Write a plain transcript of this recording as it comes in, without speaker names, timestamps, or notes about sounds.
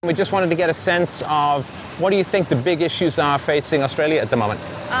We just wanted to get a sense of what do you think the big issues are facing Australia at the moment?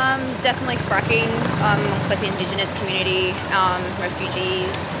 Definitely fracking amongst like the Indigenous community,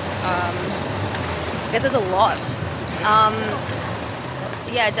 refugees. I guess there's a lot.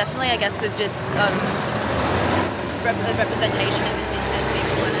 Definitely. I guess with just representation of Indigenous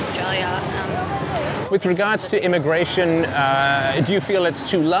people in Australia. With regards to immigration, do you feel it's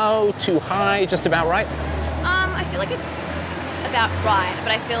too low, too high, just about right? I feel like it's about right,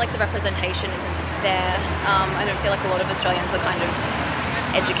 but I feel like the representation isn't there. I don't feel like a lot of Australians are kind of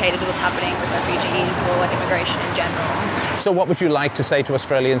educated with what's happening with refugees or like immigration in general. So what would you like to say to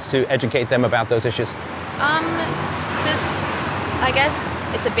Australians to educate them about those issues? I guess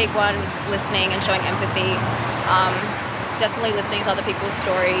it's a big one, just listening and showing empathy. Definitely listening to other people's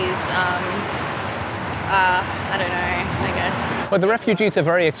stories. I don't know, I guess. Well, the refugees are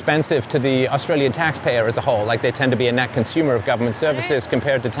very expensive to the Australian taxpayer as a whole. Like, they tend to be a net consumer of government services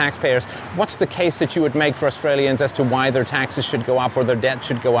compared to taxpayers. What's the case that you would make for Australians as to why their taxes should go up or their debt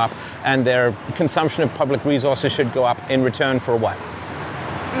should go up and their consumption of public resources should go up in return for what?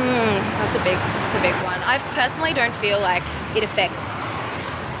 That's a big one. I personally don't feel like it affects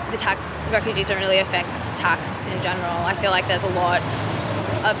the tax. Refugees don't really affect tax in general. I feel like there's a lot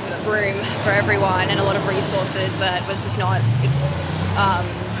of room for everyone and a lot of resources, but it's just not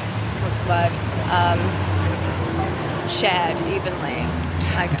shared evenly.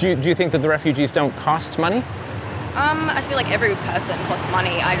 Do you think that the refugees don't cost money? I feel like every person costs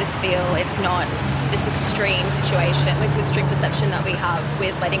money. I just feel it's not this extreme situation, this extreme perception that we have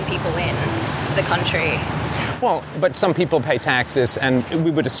with letting people in to the country. Well, but some people pay taxes, and we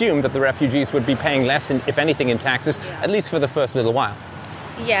would assume that the refugees would be paying less, if anything, in taxes, at least for the first little while.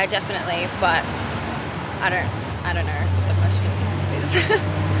 Yeah, definitely, but I don't know what the question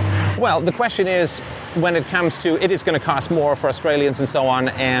is. Well, the question is, when it comes to, it is going to cost more for Australians and so on,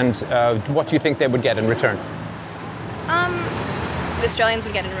 and what do you think they would get in return? The Australians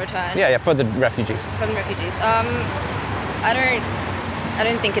would get in return? Yeah, for the refugees. From the refugees. I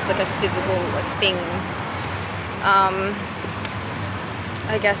don't think it's like a physical thing.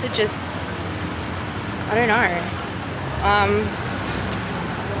 I guess it just, I don't know.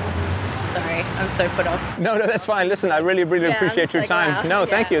 Sorry, I'm so put off. No, that's fine. Listen, I really appreciate your time. Wow. No,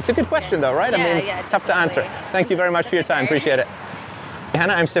 thank you. It's a good question though, right? It's tough to answer. Thank you very much for your time. Appreciate it.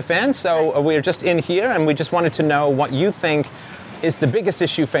 Hannah, I'm Stefan. So we're just in here and we just wanted to know what you think is the biggest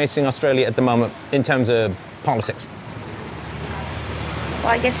issue facing Australia at the moment in terms of politics. Well,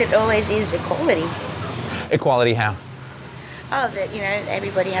 I guess it always is equality. Equality how? Oh, that,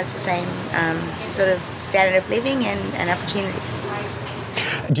 everybody has the same sort of standard of living and opportunities.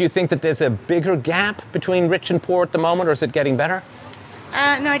 Do you think that there's a bigger gap between rich and poor at the moment, or is it getting better?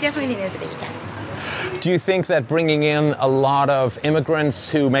 No, I definitely think there's a bigger gap. Do you think that bringing in a lot of immigrants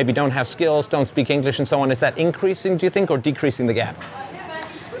who maybe don't have skills, don't speak English and so on, is that increasing, do you think, or decreasing the gap?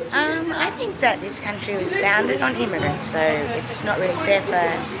 I think that this country was founded on immigrants, so it's not really fair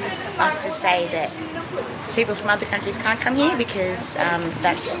for us to say that people from other countries can't come here because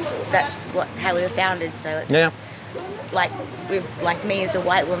that's how we were founded. So it's like me as a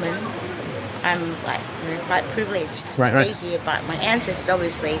white woman, I'm quite privileged to be here, but my ancestors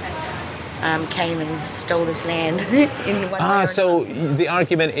obviously came and stole this land in one way or so another. The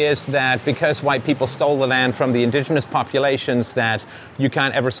argument is that because white people stole the land from the indigenous populations, that you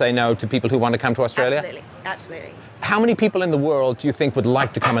can't ever say no to people who want to come to Australia? Absolutely. How many people in the world do you think would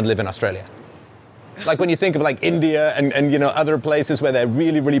like to come and live in Australia? Like when you think of like India and other places where they're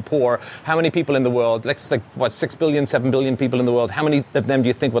really poor, how many people in the world, 6 billion, 7 billion people in the world, how many of them do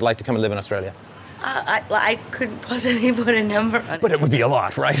you think would like to come and live in Australia? I couldn't possibly put a number on it. But it would be a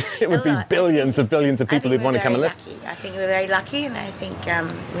lot, right? It would be billions of people who'd want to come and live. I think we're very lucky, and I think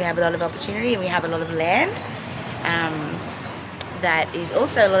we have a lot of opportunity, and we have a lot of land. That is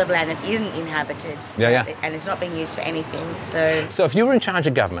also a lot of land that isn't inhabited. And it's not being used for anything. So if you were in charge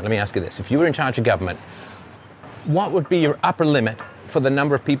of government, let me ask you this. If you were in charge of government, what would be your upper limit for the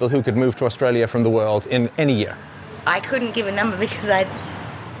number of people who could move to Australia from the world in any year? I couldn't give a number because I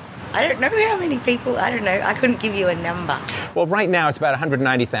don't know how many people. I don't know. I couldn't give you a number. Well, right now it's about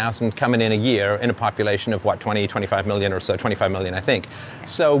 190,000 coming in a year in a population of 25 million or so, 25 million, I think.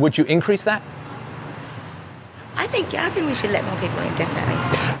 So would you increase that? I think we should let more people in, definitely.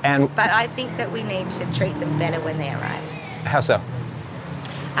 But I think that we need to treat them better when they arrive. How so?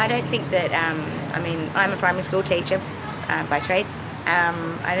 I don't think that, I'm a primary school teacher by trade.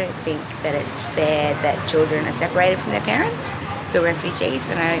 I don't think that it's fair that children are separated from their parents who are refugees,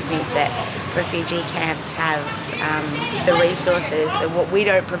 and I don't think that refugee camps have the resources. We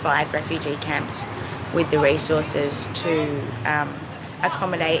don't provide refugee camps with the resources to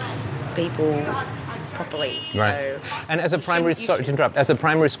accommodate people properly. Right. So and as a primary, you sorry to should- interrupt, as a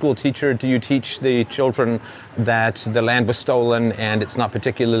primary school teacher, do you teach the children that the land was stolen and it's not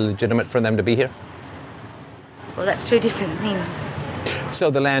particularly legitimate for them to be here? Well, that's two different things. So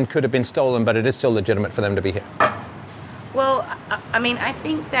the land could have been stolen, but it is still legitimate for them to be here. Well, I mean, I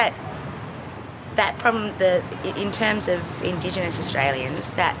think that problem, in terms of Indigenous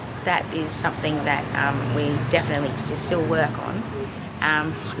Australians, that is something that we definitely still work on.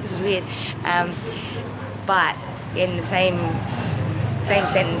 This is weird, but in the same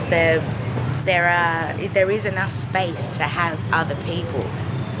sentence, there is enough space to have other people.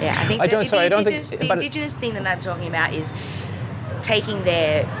 Yeah, I think the Indigenous thing that I'm talking about is taking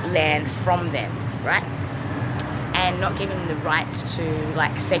their land from them, right? And not giving them the rights to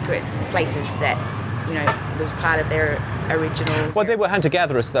like sacred places that, you know, was part of their original. Well, they were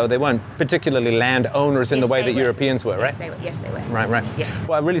hunter-gatherers, though. They weren't particularly landowners in the way that Europeans were, right? Yes, they were. Right. Yes.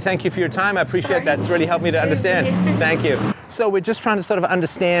 Well, I really thank you for your time. I appreciate that. It's really helped me to understand. Thank you. So we're just trying to sort of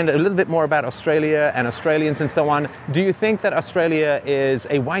understand a little bit more about Australia and Australians and so on. Do you think that Australia is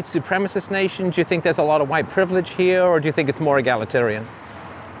a white supremacist nation? Do you think there's a lot of white privilege here, or do you think it's more egalitarian?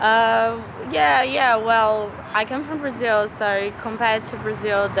 Yeah. Well, I come from Brazil, so compared to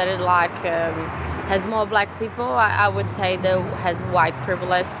Brazil, that it has more black people, I would say that has white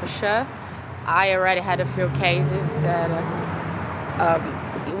privilege for sure. I already had a few cases that,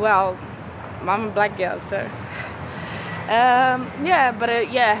 I'm a black girl, so.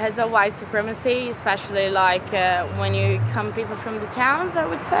 It has a white supremacy, especially when you come people from the towns, I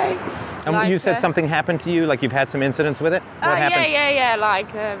would say. And you said something happened to you, like you've had some incidents with it? What happened? Yeah.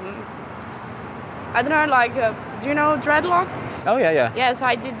 I don't know, do you know dreadlocks? Oh, yeah. Yeah, so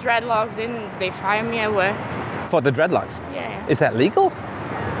I did dreadlocks and they fired me at work. For the dreadlocks? Yeah. Is that legal?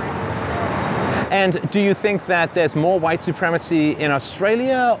 And do you think that there's more white supremacy in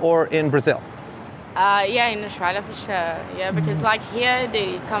Australia or in Brazil? In Australia for sure. Yeah, because here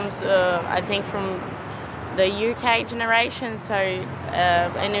it comes, I think, from the UK generation. So,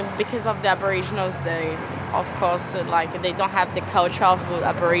 because of the Aboriginals, they, of course, they don't have the culture of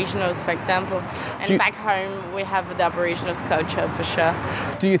Aboriginals, for example. And back home, we have the Aboriginals culture for sure.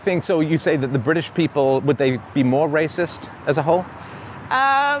 Do you think so? You say that the British people, would they be more racist as a whole?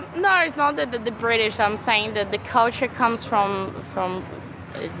 No, it's not that the British. I'm saying that the culture comes from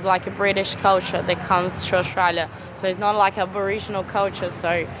it's like a British culture that comes to Australia. So it's not like Aboriginal culture.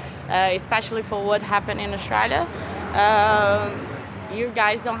 So especially for what happened in Australia, you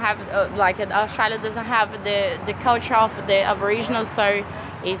guys don't have, Australia doesn't have the culture of the Aboriginal, so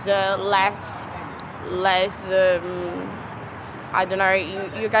it's less, I don't know,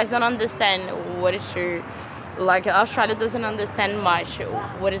 you guys don't understand what is true. Australia doesn't understand much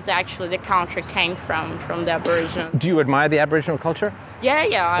what is actually the country came from the Aboriginals. Do you admire the Aboriginal culture?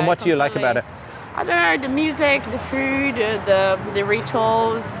 Yeah. And what do you like about it? I don't know, the music, the food, the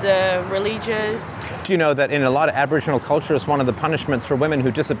rituals, the religious. Do you know that in a lot of Aboriginal cultures, one of the punishments for women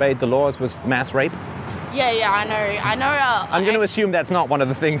who disobeyed the laws was mass rape? Yeah, I know. I'm going to assume that's not one of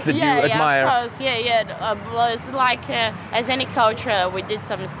the things that you admire. Yeah, of course. Well, it's as any culture, we did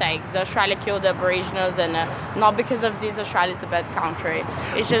some mistakes. Australia killed the Aboriginals, and not because of this, Australia is a bad country.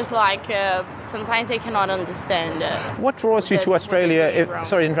 It's just sometimes they cannot understand. What draws you to Australia?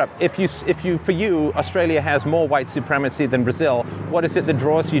 Sorry to interrupt. If for you, Australia has more white supremacy than Brazil. What is it that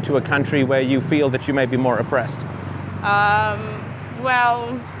draws you to a country where you feel that you may be more oppressed?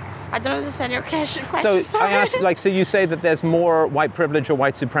 I don't understand your question. So sorry. I asked, so you say that there's more white privilege or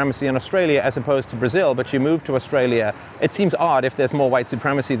white supremacy in Australia as opposed to Brazil, but you moved to Australia. It seems odd if there's more white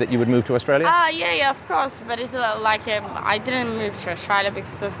supremacy that you would move to Australia. Yeah, of course. But it's I didn't move to Australia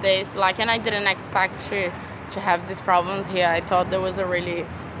because of this. And I didn't expect to have these problems here. I thought there was a really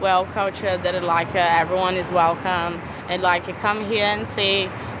well culture that everyone is welcome and come here and see,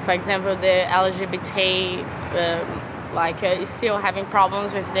 for example, the LGBT. Is still having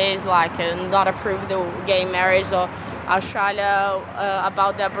problems with this, not approve the gay marriage, or Australia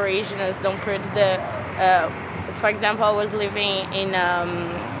about the Aboriginals don't put for example, I was living in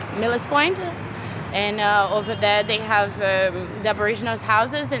Millers Point, and over there they have the Aboriginals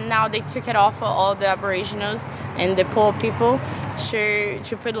houses, and now they took it off for all the Aboriginals and the poor people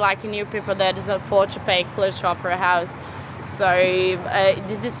to put new people that is afford to pay close to Opera House. So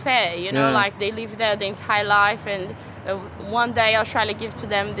this is fair, they live there the entire life, and one day Australia gave to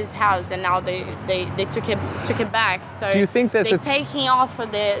them this house, and now they took it back. So do you think they're taking off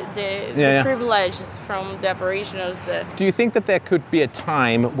the privileges from the Aboriginals? Do you think that there could be a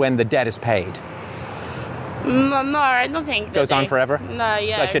time when the debt is paid? No, I don't think that Goes on forever? No,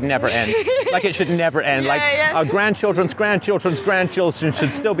 yeah. That should never end. Like it should never end. Our grandchildren's grandchildren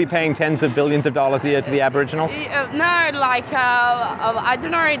should still be paying tens of billions of dollars a year to the Aboriginals? No, I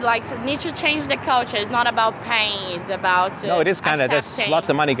don't know, need to change the culture. It's not about paying, it's about No, it is kind of, there's lots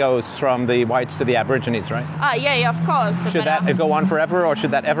of money goes from the whites to the Aborigines, right? Yeah, of course. Should that go on forever, or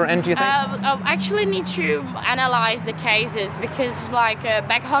should that ever end, do you think? I actually need to analyze the cases, because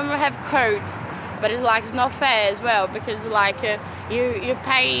back home we have codes, but it's not fair as well, because you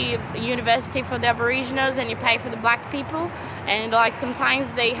pay university for the Aboriginals and you pay for the black people, and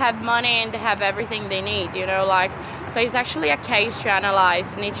sometimes they have money and they have everything they need, so it's actually a case to analyze.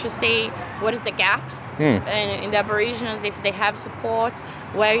 You need to see what is the gaps in the Aboriginals, if they have support,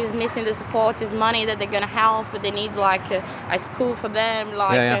 where is missing the support, is money that they're going to help, but they need a school for them,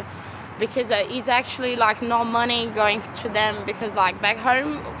 because it's actually no money going to them, because back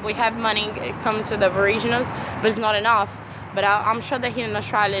home we have money come to the Aboriginals, but it's not enough. But I'm sure that here in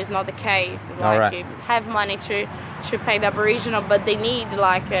Australia is not the case. You have money to pay the Aboriginal, but they need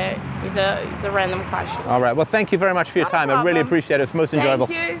is a random question. All right. Well, thank you very much for your time. I really appreciate it. It's most enjoyable.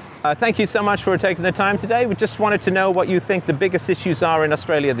 Thank you. Thank you so much for taking the time today. We just wanted to know what you think the biggest issues are in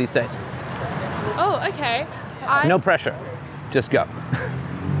Australia these days. Oh, okay. No pressure. Just go.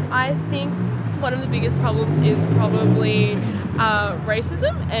 I think one of the biggest problems is probably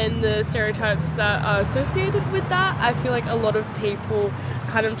racism and the stereotypes that are associated with that. I feel like a lot of people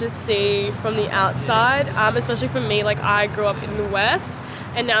kind of just see from the outside, especially for me, I grew up in the West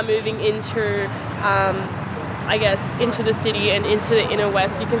and now moving into, into the city and into the inner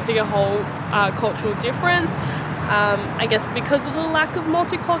West, you can see a whole cultural difference. I guess because of the lack of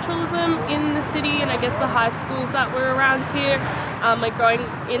multiculturalism in the city, and I guess the high schools that were around here, growing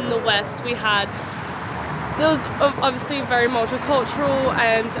in the West, there was obviously very multicultural,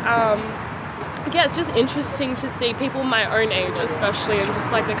 and it's just interesting to see people my own age especially, and just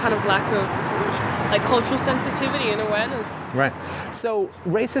the kind of lack of cultural sensitivity and awareness. Right. So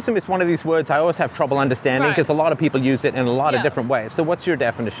racism is one of these words I always have trouble understanding, because a lot of people use it in a lot of different ways. So what's your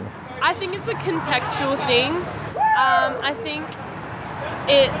definition? I think it's a contextual thing. I think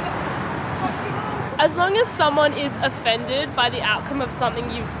as long as someone is offended by the outcome of something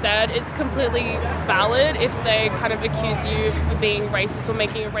you've said, it's completely valid if they kind of accuse you for being racist or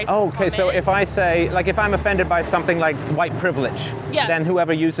making a racist comment. Okay, so if I say, if I'm offended by something like white privilege, then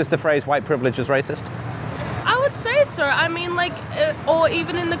whoever uses the phrase white privilege is racist? I would say so. I mean, or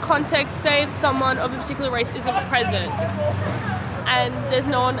even in the context, say if someone of a particular race isn't present, and there's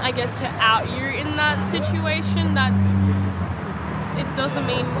no one, I guess, to out you in that situation, that it doesn't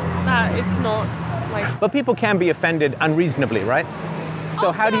mean that it's not But people can be offended unreasonably, right?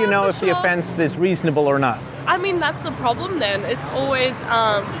 So how do you know if the offense is reasonable or not? I mean, that's the problem then. It's always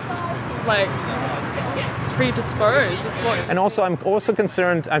predisposed. And also, I'm also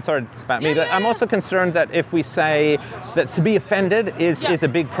concerned, I'm sorry, it's about me, I'm also concerned that if we say that to be offended is a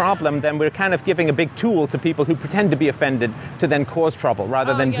big problem, then we're kind of giving a big tool to people who pretend to be offended to then cause trouble,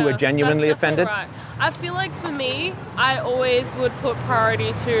 rather than who are genuinely offended. Right. I feel like for me, I always would put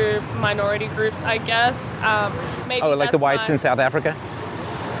priority to minority groups, I guess. Maybe the whites in South Africa?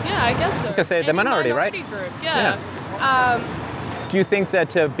 Yeah, I guess so. Because they're the minority, right? Group, Do you think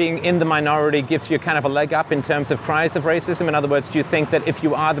that being in the minority gives you kind of a leg up in terms of cries of racism? In other words, do you think that if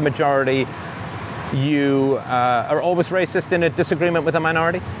you are the majority, you are always racist in a disagreement with a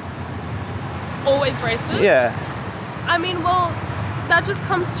minority? Always racist? Yeah. I mean, that just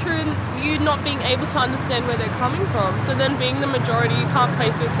comes through you not being able to understand where they're coming from. So then being the majority, you can't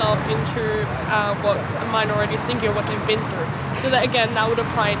place yourself into what a minority is thinking or what they've been through. So that, again, that would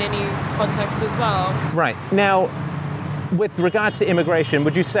apply in any context as well. Right. Now, with regards to immigration,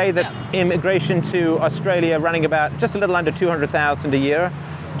 would you say that immigration to Australia running about just a little under 200,000 a year,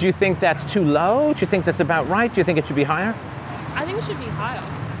 do you think that's too low? Do you think that's about right? Do you think it should be higher? I think it should be higher.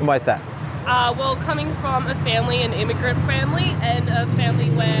 And why is that? Coming from a family, an immigrant family, and a family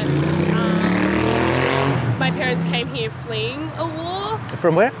where my parents came here fleeing a war.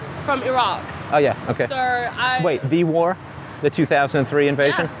 From where? From Iraq. Oh, yeah, okay. So Wait, the war? The 2003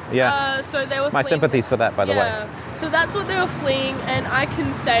 invasion? Yeah. So they were My sympathies for that, by the way. So that's what they were fleeing, and I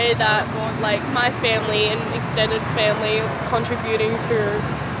can say that, my family and extended family contributing to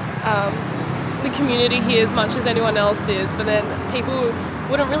the community here as much as anyone else is, but then people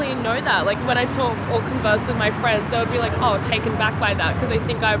wouldn't really know that. When I talk or converse with my friends, they would be taken back by that, because they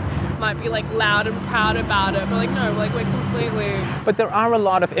think I might be loud and proud about it, but no, we're completely... But there are a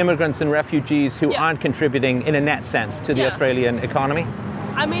lot of immigrants and refugees who aren't contributing in a net sense to the Australian economy.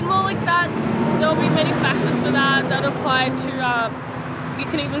 I mean, there'll be many factors for that apply to, you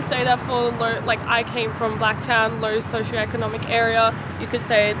can even say that for low, like I came from Blacktown, low socioeconomic area. You could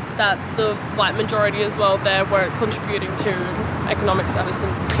say that the white majority as well there weren't contributing to economic status.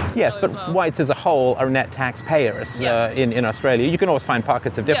 Yes, but whites as a whole are net taxpayers in Australia. You can always find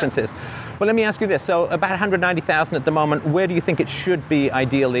pockets of differences. Well, let me ask you this. So about 190,000 at the moment, where do you think it should be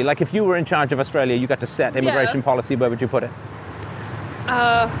ideally? Like if you were in charge of Australia, you got to set immigration policy, where would you put it?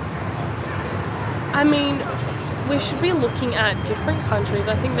 I mean, we should be looking at different countries.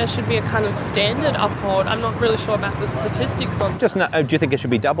 I think there should be a kind of standard uphold. I'm not really sure about the statistics on Just not, do you think it should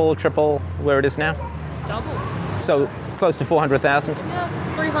be double, triple, where it is now? double. So close to 400,000?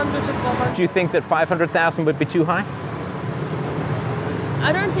 Yeah, 300 to 400. Do you think that 500,000 would be too high?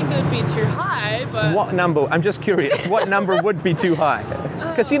 I don't think it would be too high, but... What number? I'm just curious. What number would be too high?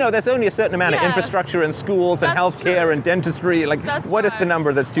 Because, there's only a certain amount of infrastructure in schools and healthcare and dentistry. Like, what is the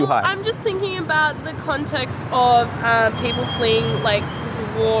number that's too high? I'm just thinking about the context of people fleeing, like,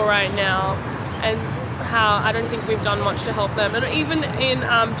 the war right now and how I don't think we've done much to help them. And even in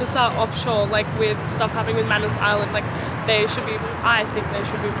just our offshore, like, with stuff happening with Manus Island, like, I think they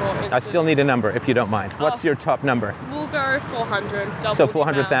should be brought in. I still need a number, if you don't mind. What's your top number? We'll go 400. So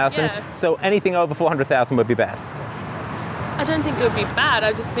 400,000? Yeah. So anything over 400,000 would be bad? I don't think it would be bad.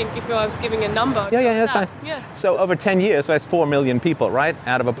 I just think if I was giving a number... Yeah, that's fine. Yeah. So over 10 years, so that's 4 million people, right?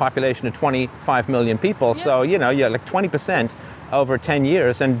 Out of a population of 25 million people. Yeah. So, you're like 20% over 10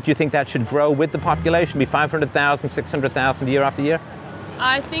 years. And do you think that should grow with the population, be 500,000, 600,000 year after year?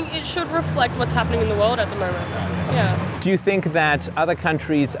 I think it should reflect what's happening in the world at the moment. Yeah. Do you think that other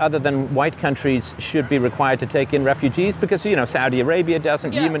countries, other than white countries, should be required to take in refugees? Because, Saudi Arabia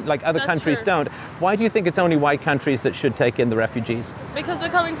doesn't, Yemen, like other countries don't. Why do you think it's only white countries that should take in the refugees? Because we're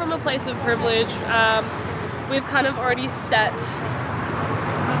coming from a place of privilege. We've kind of already set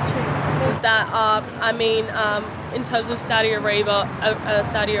that up. I mean, in terms of Saudi Arabia.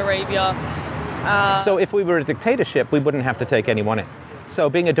 So if we were a dictatorship, we wouldn't have to take anyone in. So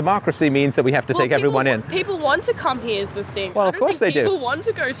being a democracy means that we have to take everyone in. People want to come here is the thing. Well, of course they do. People want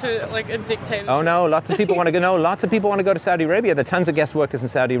to go to like a dictatorship. Oh no, lots of people want to go. No, lots of people want to go to Saudi Arabia. There are tons of guest workers in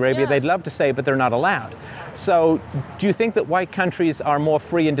Saudi Arabia. Yeah. They'd love to stay, but they're not allowed. So do you think that white countries are more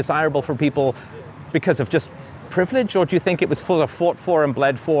free and desirable for people because of just privilege, or do you think it was fought for and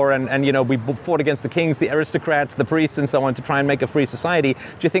bled for and we fought against the kings, the aristocrats, the priests and so on to try and make a free society? Do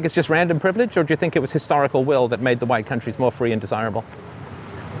you think it's just random privilege, or do you think it was historical will that made the white countries more free and desirable?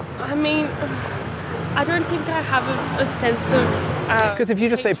 I mean, I don't think I have a sense of... Because if you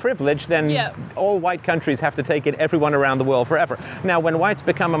just say privilege, then all white countries have to take in everyone around the world forever. Now, when whites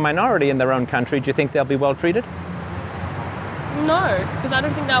become a minority in their own country, do you think they'll be well treated? No, because I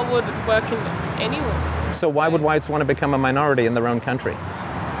don't think that would work in anyone. So why would whites want to become a minority in their own country?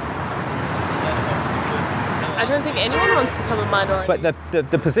 I don't think anyone wants to become a minority.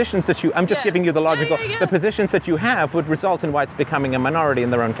 But the positions that I'm just giving you the logical, the positions that you have would result in whites becoming a minority in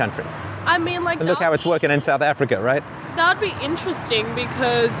their own country. I mean, like... And look how it's working in South Africa, right? That would be interesting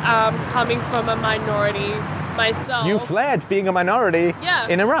because coming from a minority myself... You fled being a minority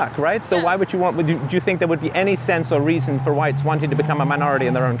in Iraq, right? So why would you do you think there would be any sense or reason for whites wanting to become a minority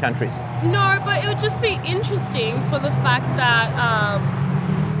in their own countries? No, but it would just be interesting for the fact that...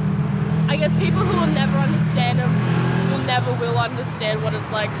 I guess people who will never understand will understand what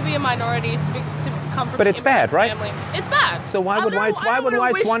it's like to be a minority, to come from. But it's bad, right? Family. It's bad. So why would whites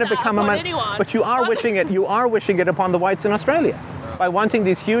want to become a minority? But you are wishing it. You are wishing it upon the whites in Australia. By wanting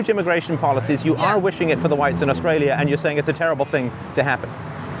these huge immigration policies, you are wishing it for the whites in Australia, and you're saying it's a terrible thing to happen.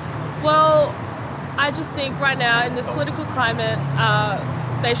 Well, I just think right now in this political climate,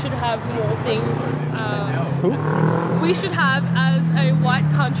 they should have more things. We should have, as a white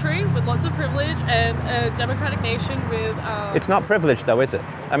country with lots of privilege and a democratic nation with... It's not privilege, though, is it?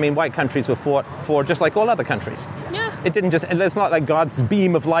 I mean, white countries were fought for just like all other countries. Yeah. It didn't just... It's not like God's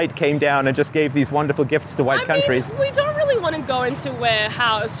beam of light came down and just gave these wonderful gifts to white countries. We don't really want to go into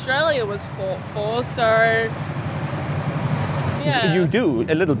how Australia was fought for, so... Yeah. You do,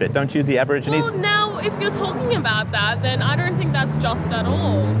 a little bit, don't you, the Aborigines? Well, now, if you're talking about that, then I don't think that's just at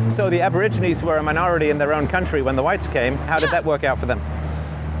all. So the Aborigines were a minority in their own country when the whites came. How did that work out for them?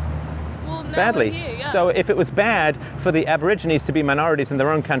 Well, now badly. we're here, So if it was bad for the Aborigines to be minorities in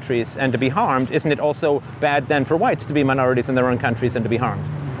their own countries and to be harmed, isn't it also bad then for whites to be minorities in their own countries and to be harmed?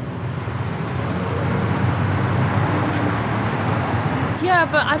 Yeah,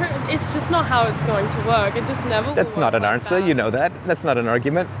 but it's just not how it's going to work. It just never will. That's not an answer, you know that. That's not an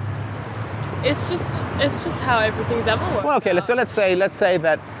argument. It's just how everything's ever worked. Well, okay, so let's say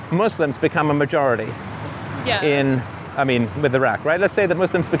that Muslims become a majority with Iraq, right? Let's say that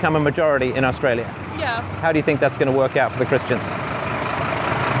Muslims become a majority in Australia. Yeah. How do you think that's going to work out for the Christians?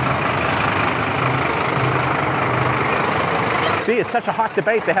 See, it's such a hot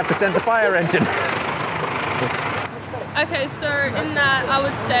debate, they have to send the fire engine. Okay, so in that, I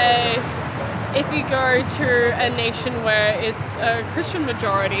would say if you go to a nation where it's a Christian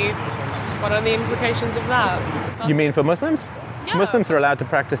majority, what are the implications of that? You mean for Muslims? Yeah. Muslims are allowed to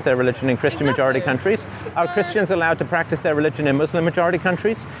practice their religion in Christian majority countries. Are Christians allowed to practice their religion in Muslim majority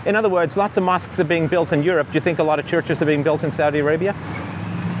countries? In other words, lots of mosques are being built in Europe. Do you think a lot of churches are being built in Saudi Arabia?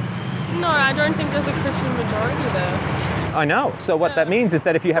 No, I don't think there's a Christian majority there. I know. So what that means is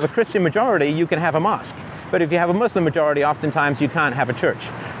that if you have a Christian majority, you can have a mosque. But if you have a Muslim majority, oftentimes you can't have a church.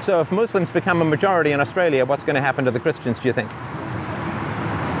 So if Muslims become a majority in Australia, what's going to happen to the Christians, do you think?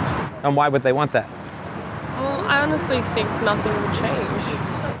 And why would they want that? Well, I honestly think nothing would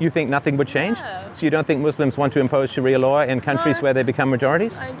change. You think nothing would change? Yeah. So you don't think Muslims want to impose Sharia law in countries No. where they become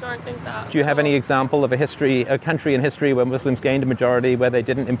majorities? I don't think that. Do you have any example of a country in history where Muslims gained a majority where they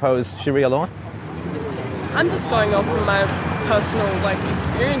didn't impose Sharia law? I'm just going off from my personal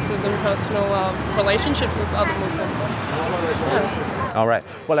experiences and personal relationships with other Muslims. Yeah. All right.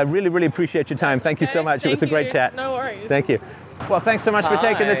 Well, I really, really appreciate your time. Thank you so much. It was a great chat. No worries. Thank you. Well, thanks so much for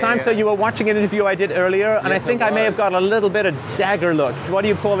taking the time. So you were watching an interview I did earlier, and Yes, I think I I may have was. got a little bit of dagger look. What do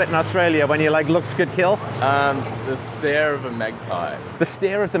you call it in Australia when you looks could kill? The stare of a magpie. The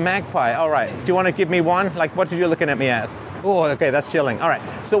stare of the magpie. All right. Do you want to give me one? What are you looking at me as? Oh, okay, that's chilling. All right.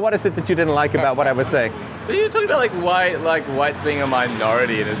 So what is it that you didn't like about what I was saying? But you're talking about whites being a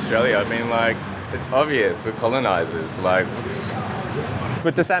minority in Australia. I mean, it's obvious we're colonizers.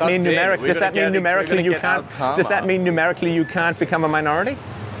 But does that Sucked mean in. numerically? We're Does that gonna mean get- numerically we're you gonna get can't? our karma. Does that mean numerically you can't become a minority?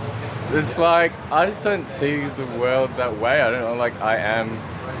 It's I just don't see the world that way. I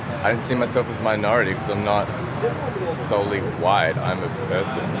don't see myself as a minority because I'm not solely white. I'm a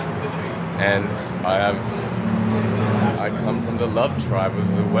person, and I come from the love tribe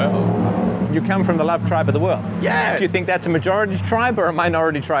of the world. You come from the love tribe of the world. Yes. Do you think that's a majority tribe or a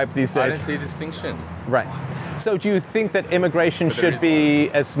minority tribe these I days? don't see a distinction. Right. So do you think that immigration But there should is be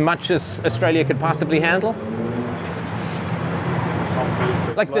as much as Australia could possibly handle?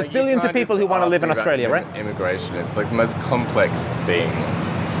 There's You billions of can't people just who want to ask live in me about Australia, right? Immigration, it's the most complex thing.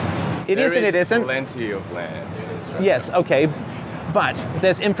 It is and it There isn't. is plenty of land in Australia. Yes, okay. But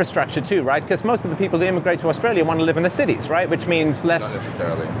there's infrastructure too, right? Because most of the people who immigrate to Australia want to live in the cities, right? Which means less. Not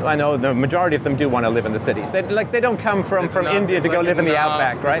necessarily. I know the majority of them do want to live in the cities. They don't come from There's enough- India to there's go live in the enough-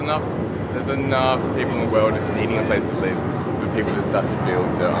 outback, right? There's enough people in the world needing a place to live for people to start to build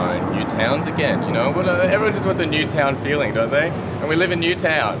their own new towns again. Everyone just wants a new town feeling, don't they? And we live in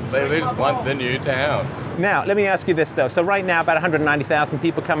Newtown. They just want the new town. Now, let me ask you this though. So right now, about 190,000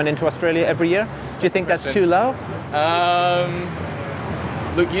 people coming into Australia every year. Do you think that's too low?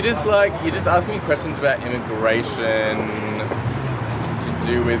 Look, you just ask me questions about immigration to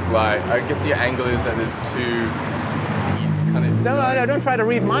do with I guess your angle is that there's too. No, don't try to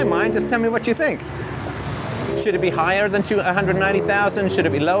read my mind. Just tell me what you think. Should it be higher than 190,000? Should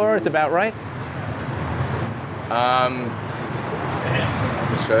it be lower? Is about right?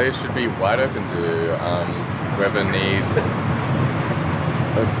 Australia should be wide open to whoever needs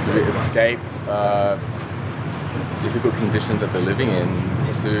to escape difficult conditions that they're living in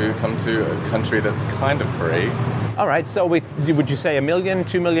to come to a country that's kind of free. All right. So would you say 1 million,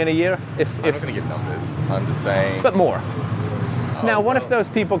 2 million a year? I'm not going to give numbers. I'm just saying. But more. Now, what if those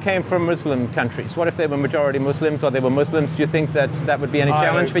people came from Muslim countries? What if they were majority Muslims or they were Muslims? Do you think that would be any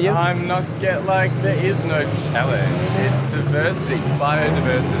challenge for you? I'm not there is no challenge. It's diversity,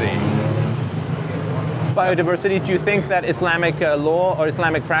 biodiversity. Biodiversity. Do you think that Islamic law or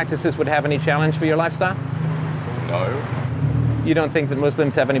Islamic practices would have any challenge for your lifestyle? No. You don't think that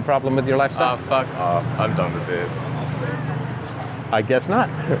Muslims have any problem with your lifestyle? Fuck off. I'm done with this. I guess not.